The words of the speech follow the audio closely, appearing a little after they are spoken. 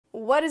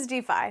what is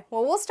DeFi?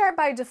 Well, we'll start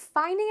by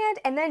defining it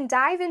and then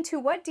dive into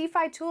what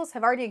DeFi tools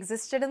have already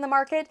existed in the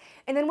market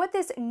and then what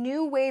this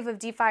new wave of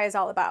DeFi is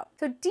all about.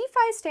 So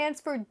DeFi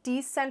stands for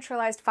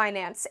decentralized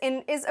finance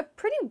and is a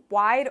pretty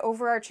wide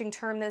overarching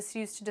term that's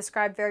used to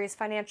describe various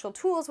financial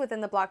tools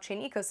within the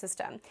blockchain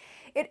ecosystem.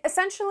 It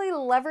essentially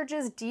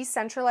leverages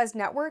decentralized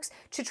networks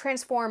to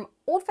transform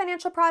old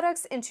financial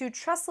products into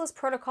trustless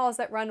protocols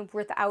that run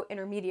without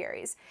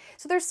intermediaries.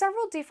 So there's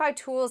several DeFi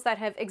tools that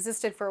have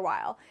existed for a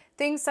while.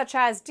 Things such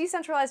as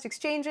decentralized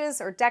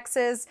exchanges or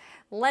DEXs,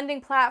 lending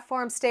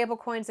platforms,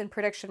 stablecoins, and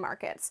prediction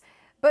markets.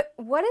 But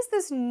what is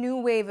this new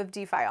wave of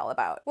DeFi all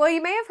about? Well,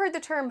 you may have heard the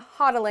term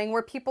hodling,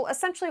 where people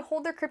essentially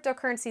hold their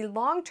cryptocurrency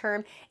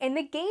long-term, and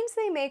the gains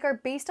they make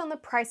are based on the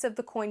price of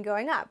the coin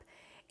going up.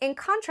 In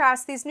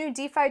contrast, these new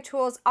DeFi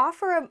tools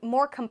offer a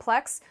more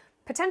complex,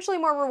 potentially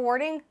more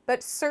rewarding,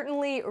 but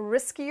certainly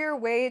riskier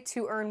way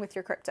to earn with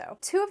your crypto.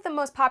 Two of the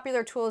most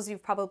popular tools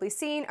you've probably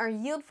seen are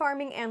yield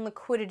farming and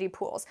liquidity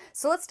pools.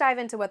 So let's dive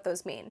into what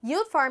those mean.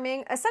 Yield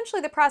farming,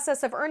 essentially the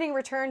process of earning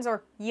returns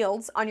or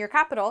yields on your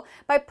capital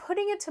by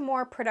putting it to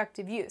more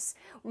productive use.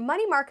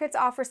 Money markets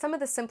offer some of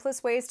the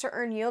simplest ways to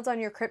earn yields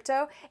on your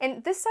crypto,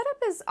 and this setup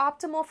is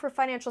optimal for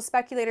financial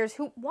speculators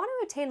who want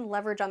to attain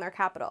leverage on their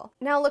capital.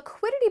 Now,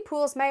 liquidity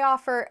pools may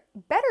offer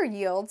better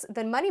yields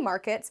than money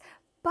markets,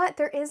 but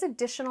there is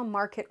additional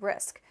market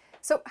risk.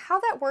 So how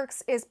that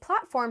works is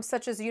platforms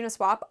such as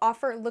Uniswap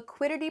offer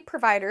liquidity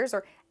providers,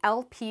 or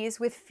LPs,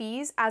 with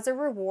fees as a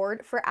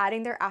reward for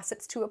adding their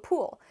assets to a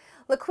pool.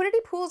 Liquidity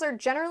pools are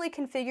generally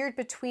configured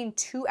between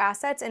two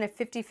assets in a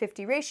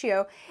 50-50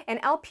 ratio,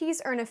 and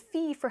LPs earn a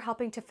fee for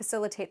helping to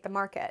facilitate the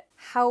market.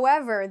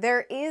 However,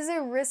 there is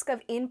a risk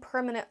of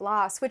impermanent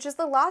loss, which is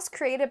the loss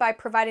created by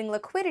providing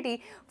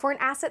liquidity for an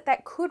asset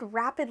that could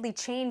rapidly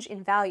change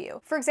in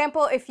value. For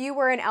example, if you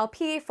were an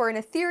LP for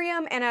an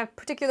Ethereum and a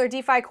particular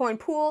DeFi coin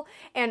pool,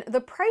 and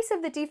the price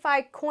of the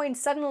DeFi coin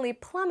suddenly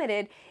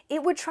plummeted,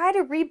 it would try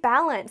to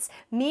rebalance,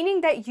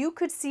 meaning that you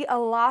could see a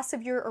loss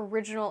of your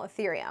original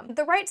Ethereum.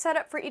 The right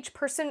setup for each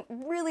person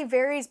really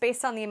varies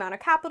based on the amount of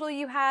capital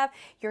you have,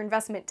 your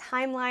investment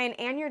timeline,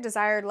 and your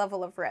desired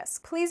level of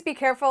risk. Please be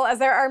careful, as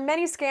there are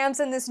many scams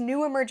in this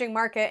new emerging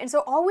market, and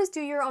so always do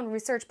your own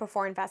research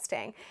before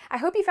investing. I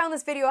hope you found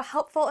this video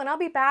helpful, and I'll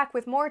be back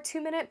with more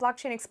 2-minute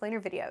blockchain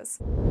explainer videos.